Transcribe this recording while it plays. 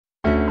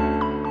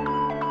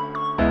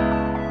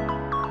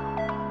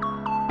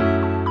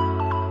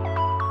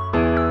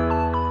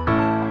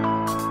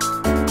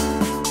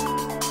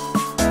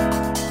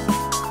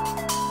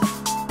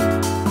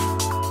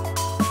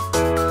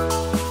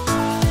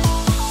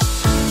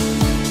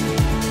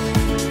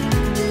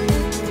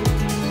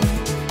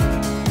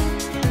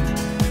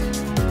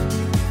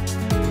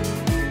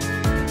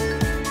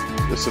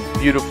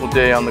beautiful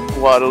day on the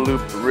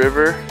Guadalupe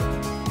River,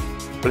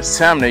 but it's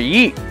time to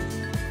eat.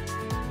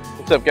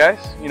 What's up,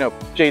 guys? You know,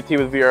 JT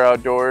with VR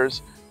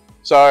Outdoors.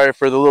 Sorry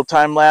for the little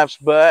time lapse,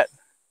 but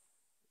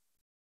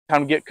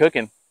time to get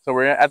cooking. So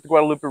we're at the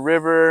Guadalupe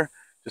River,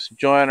 just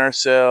enjoying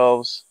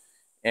ourselves,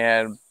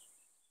 and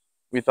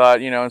we thought,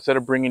 you know, instead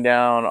of bringing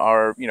down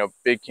our,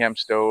 big camp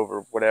stove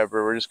or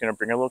whatever, we're just gonna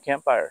bring a little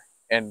campfire,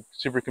 and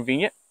super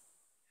convenient.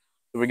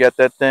 So we got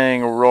that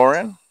thing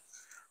roaring.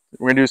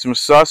 We're gonna do some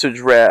sausage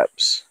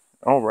wraps.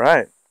 All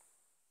right.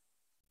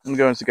 I'm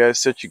going to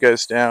sit you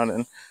guys down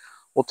and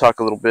we'll talk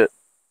a little bit.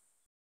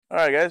 All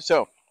right, guys.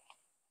 So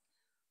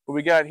what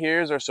we got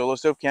here is our solo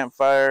stove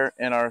campfire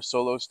and our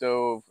solo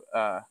stove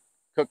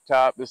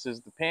cooktop. This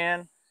is the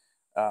pan.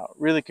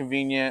 Really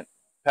convenient.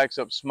 Packs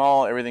up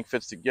small. Everything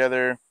fits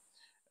together.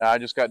 I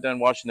just got done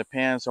washing the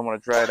pan, so I'm going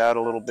to dry it out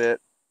a little bit.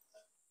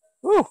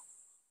 Woo! A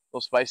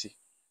little spicy.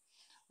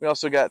 We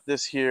also got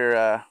this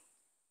here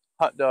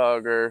hot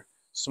dog or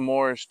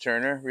s'mores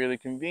turner. Really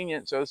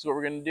convenient. So this is what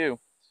we're going to do.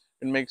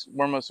 We're going to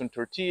warm up some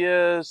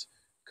tortillas,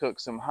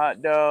 cook some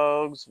hot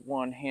dogs,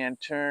 one hand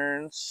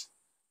turns,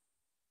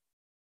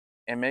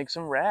 and make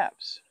some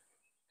wraps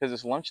because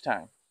it's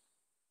lunchtime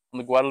on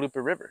the Guadalupe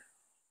River.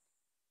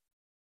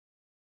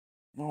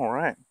 All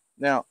right.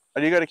 Now,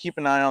 I do got to keep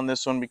an eye on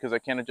this one because I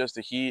can't adjust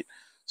the heat.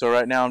 So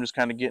right now I'm just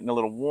kind of getting a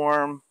little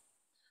warm.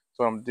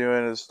 So what I'm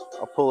doing is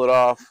I'll pull it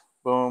off.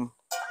 Boom.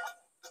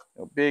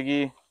 No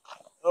biggie.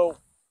 Oh.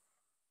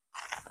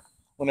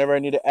 Whenever I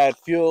need to add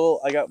fuel,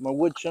 I got my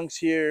wood chunks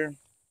here.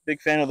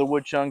 Big fan of the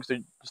wood chunks.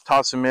 They just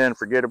toss them in and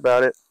forget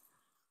about it.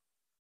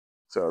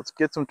 So let's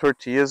get some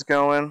tortillas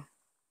going.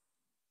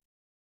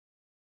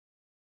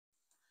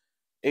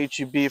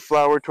 HEB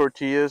flour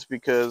tortillas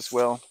because,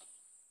 well,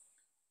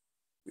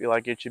 we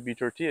like HEB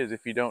tortillas.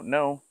 If you don't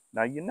know,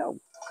 now you know.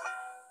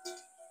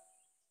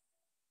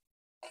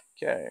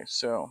 Okay,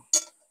 so,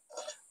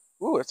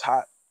 ooh, it's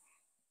hot.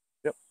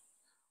 Yep.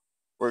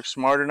 Work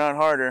smarter, not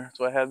harder.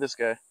 That's why I have this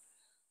guy.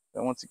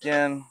 Then once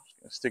again,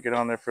 just gonna stick it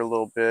on there for a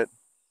little bit.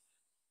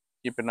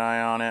 Keep an eye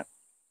on it.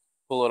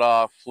 Pull it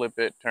off, flip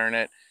it, turn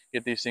it.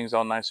 Get these things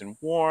all nice and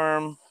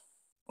warm.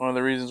 One of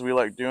the reasons we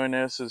like doing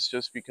this is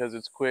just because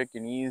it's quick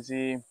and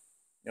easy.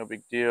 No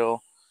big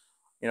deal.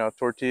 You know,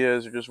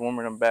 tortillas are just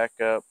warming them back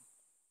up.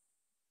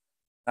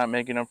 Not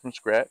making them from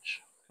scratch.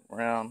 Come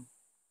around.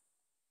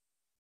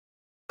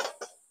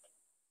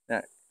 Now,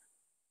 if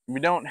you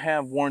don't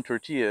have worn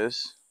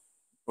tortillas,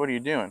 what are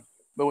you doing?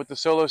 But with the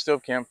solo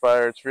stove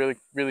campfire, it's really,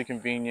 really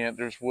convenient.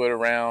 There's wood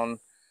around.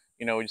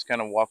 You know, we just kind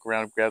of walk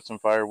around, grab some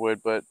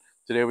firewood. But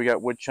today we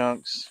got wood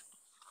chunks.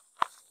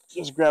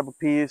 Just grab a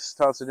piece,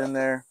 toss it in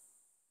there.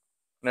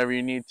 Whenever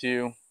you need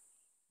to.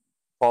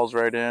 Falls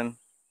right in.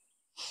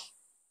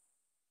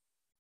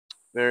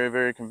 Very,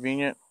 very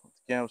convenient.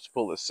 Again, let's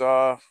pull this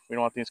off. We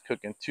don't want things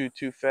cooking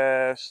too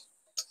fast.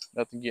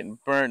 Nothing getting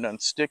burnt, nothing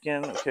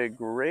sticking. Okay,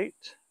 great.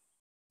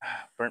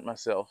 Burnt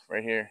myself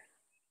right here.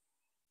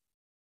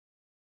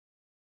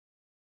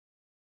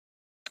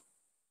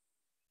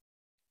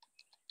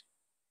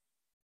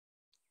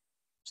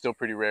 Still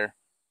pretty rare.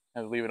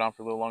 Have to leave it on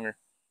for a little longer.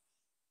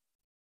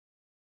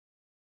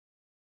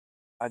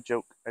 I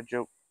joke.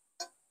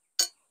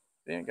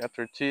 Then got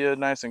tortilla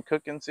nice and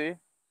cooking, see?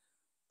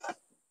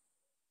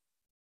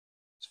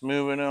 Just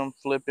moving them,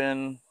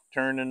 flipping,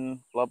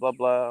 turning, blah, blah,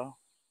 blah.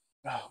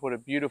 Oh, what a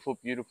beautiful,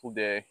 beautiful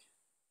day.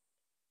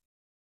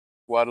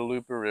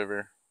 Guadalupe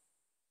River.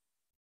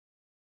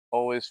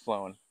 Always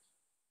flowing.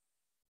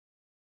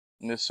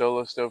 And this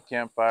solo stove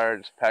campfire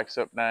just packs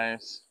up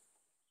nice.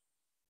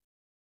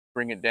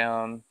 Bring it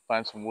down,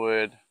 find some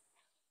wood,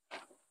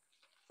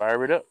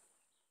 fire it up.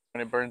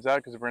 When it burns out,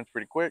 because it burns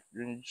pretty quick,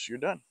 you're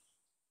done.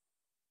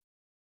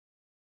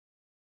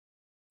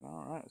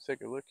 All right, let's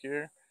take a look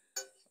here.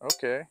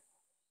 Okay.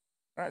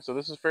 All right, so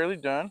this is fairly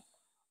done. I'm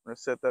gonna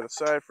set that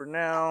aside for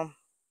now.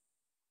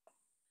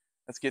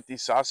 Let's get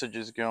these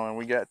sausages going.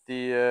 We got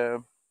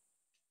the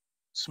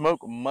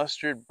smoked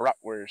mustard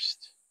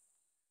bratwurst,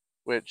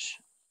 which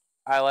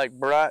I like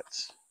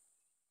brats,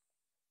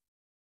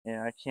 and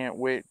I can't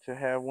wait to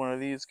have one of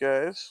these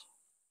guys.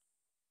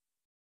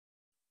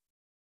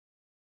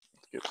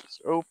 Let's get this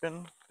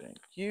open. Thank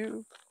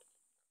you.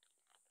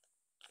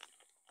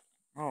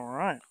 All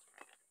right.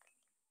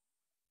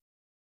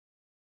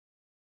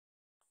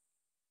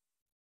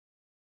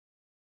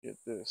 Get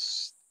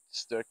this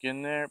stuck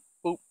in there.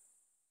 Boop.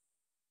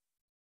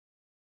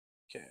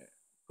 Okay.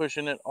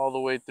 Pushing it all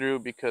the way through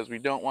because we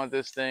don't want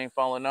this thing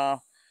falling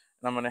off.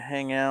 And I'm going to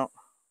hang out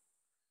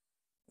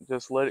and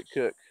just let it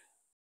cook.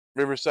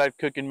 Riverside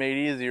cooking made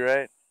easy,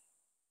 right?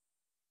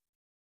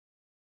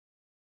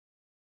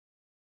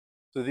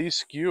 So these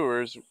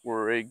skewers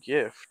were a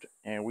gift,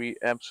 and we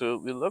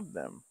absolutely love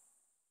them.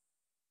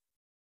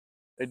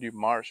 They do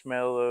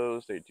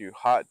marshmallows, they do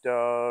hot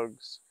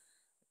dogs.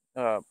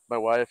 My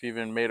wife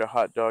even made a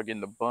hot dog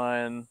in the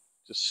bun.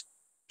 Just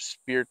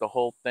speared the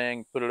whole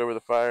thing, put it over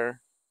the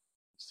fire.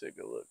 Let's take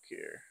a look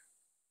here.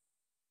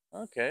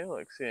 Okay,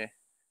 let's see.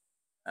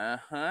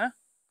 Uh-huh.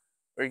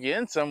 We're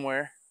getting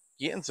somewhere.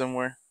 Getting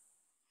somewhere.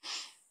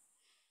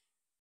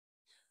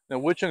 Now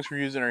wood chunks we're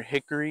using are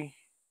hickory.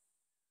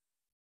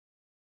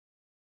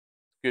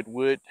 Good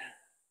wood.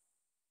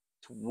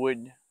 It's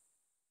wood.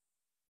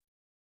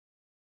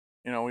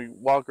 You know, we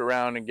walk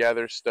around and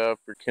gather stuff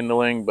for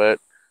kindling, but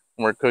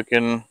when we're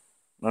cooking,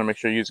 I want to make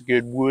sure you use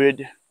good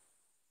wood.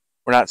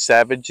 We're not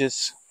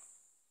savages.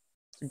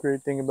 The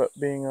great thing about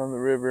being on the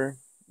river,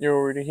 you're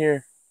already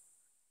here.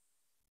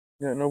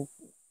 You got no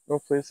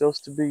place else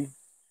to be.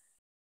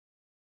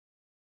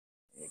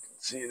 You can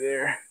see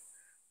there,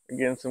 we're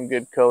getting some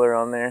good color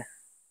on there.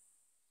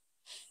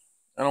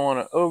 I don't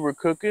want to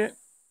overcook it.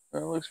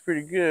 That looks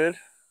pretty good.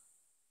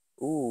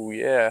 Ooh,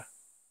 yeah.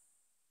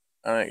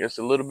 I guess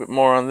a little bit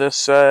more on this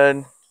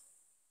side.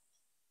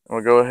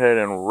 We'll go ahead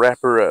and wrap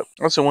her up.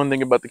 That's the one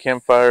thing about the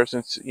campfire,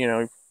 since, you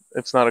know,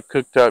 it's not a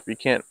cooktop, you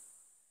can't,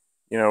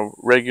 you know,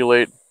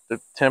 regulate the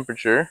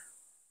temperature.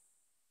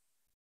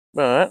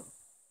 But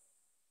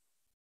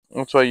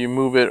that's why you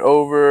move it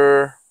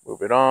over,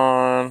 move it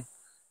on.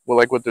 Well,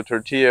 like with the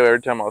tortilla,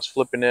 every time I was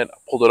flipping it, I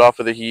pulled it off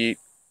of the heat,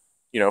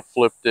 you know,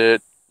 flipped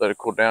it, let it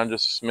cool down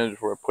just a smidge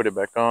before I put it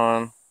back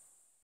on.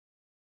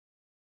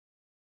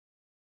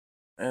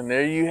 And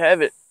there you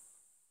have it.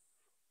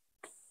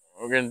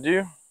 What we're gonna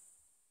do,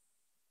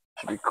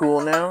 should be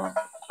cool now,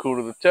 cool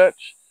to the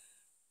touch.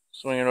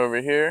 Swing it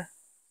over here.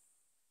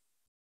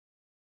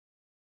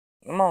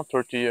 Come on,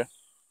 tortilla.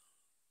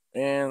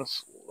 And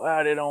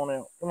slide it on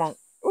out. Come on.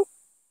 Oop.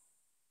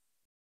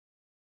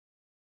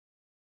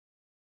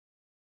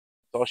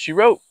 That's all she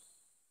wrote.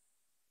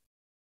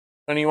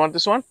 Honey, you want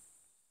this one?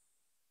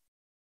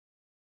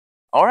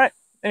 All right.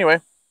 Anyway,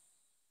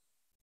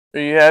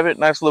 there you have it.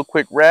 Nice little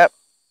quick wrap.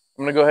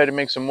 I'm going to go ahead and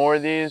make some more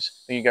of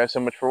these. Thank you guys so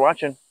much for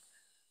watching.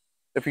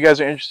 If you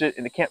guys are interested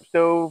in the camp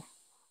stove,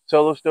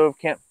 solo stove,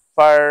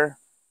 campfire,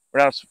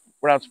 we're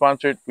not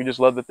sponsored. We just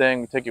love the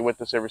thing. We take it with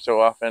us every so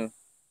often.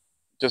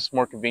 Just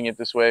more convenient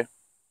this way.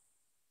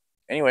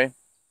 Anyway,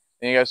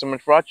 thank you guys so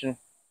much for watching.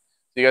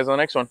 See you guys on the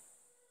next one.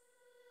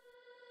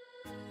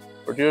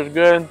 Tortilla's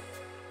good.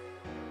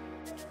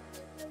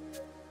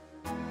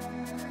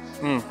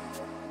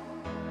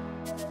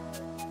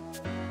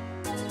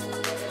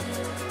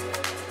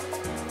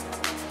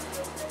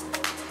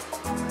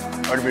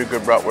 That'd be a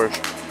good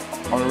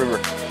bratwurst on the river.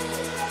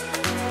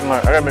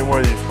 I gotta make more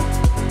of these.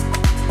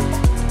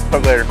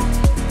 Talk later.